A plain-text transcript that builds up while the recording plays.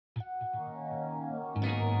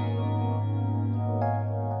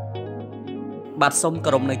បាទសូមគោ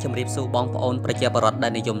រពនឹងជម្រាបសួរបងប្អូនប្រជាពលរដ្ឋដែ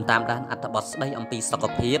លនិយមតាមដានអត្ថបទស្ដីអំពីសុខ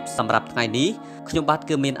ភាពសម្រាប់ថ្ងៃនេះខ្ញុំបាទ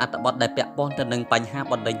គឺមានអត្ថបទដែលពាក់ព័ន្ធទៅនឹងបញ្ហា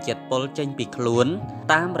បណ្ដេញជាតិពុលចេញពីខ្លួន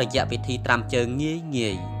តាមរយៈវិធីត្រាំជើងងា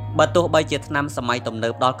យបើទោះបីជាថ្នាំសម័យទំនើ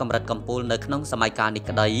បដល់កម្រិតកំពូលនៅក្នុងសម័យកាលនេះ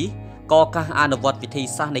ក្តីក៏ការអនុវត្តវិធី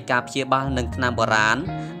សាស្ត្រនៃការព្យាបាលនឹងថ្នាំបុរាណ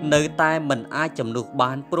នៅតែមិនអាចជំនួស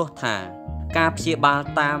បានព្រោះថាការព្យាបាល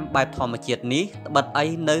តាមបែបធម្មជាតិនេះត្បិតអី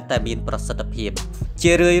នៅតែមានប្រសិទ្ធភាព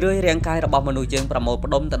ជារឿយៗរាងកាយរបស់មនុស្សយើងប្រមូល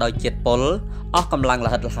ផ្ដុំទៅដោយជាតិពុលអស់កម្លាំង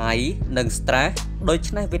ល្ហិតល្ហៃនិង stress ដូ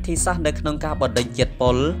ច្នេះវិធីសាស្ត្រនៅក្នុងការបណ្ដេញជាតិពុ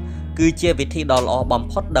លគឺជាវិធីដ៏ល្អបំ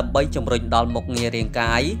ផុតដើម្បីជំរុញដល់មុខងាររាង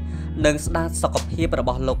កាយនិងស្ដារសុខភាពរប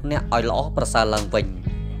ស់លោកអ្នកឲ្យល្អប្រសើរឡើងវិញ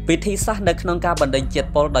វិធីសាស្ត្រនៅក្នុងការបណ្ដេញជាតិ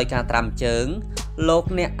ពុលដោយការត្រាំជើងលោក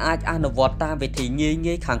អ្នកអាចអនុវត្តតាមវិធីងាយ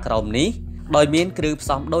ៗខាងក្រោមនេះដោយមានគ្រឿងផ្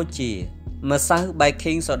សំដូចជាម្សៅ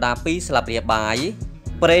baking soda 2 ស្លាបព្រាបាយ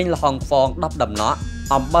ប្រេងល្ហុងហ្វង 10 ដំណក់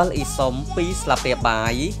អំបិលអ៊ីសុំ 2 ស្លាបព្រាបា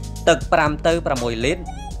យទឹក 5 ទៅ 6 លីត្រ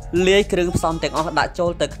លាយគ្រឿងផ្សំទាំងអស់ដាក់ចូ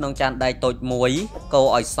លទៅក្នុងចានដែកតូចមួយកូរ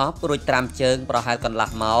ឲ្យសព្វរួចត្រាំជើងប្រហែលកន្លះ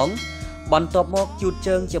ម៉ោងបន្ទាប់មកជូត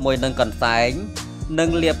ជើងជាមួយនឹងកន្សែងនិង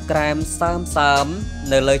លាបក្រែមសើមៗ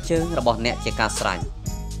នៅលើជើងរបស់អ្នកជាការស្រេច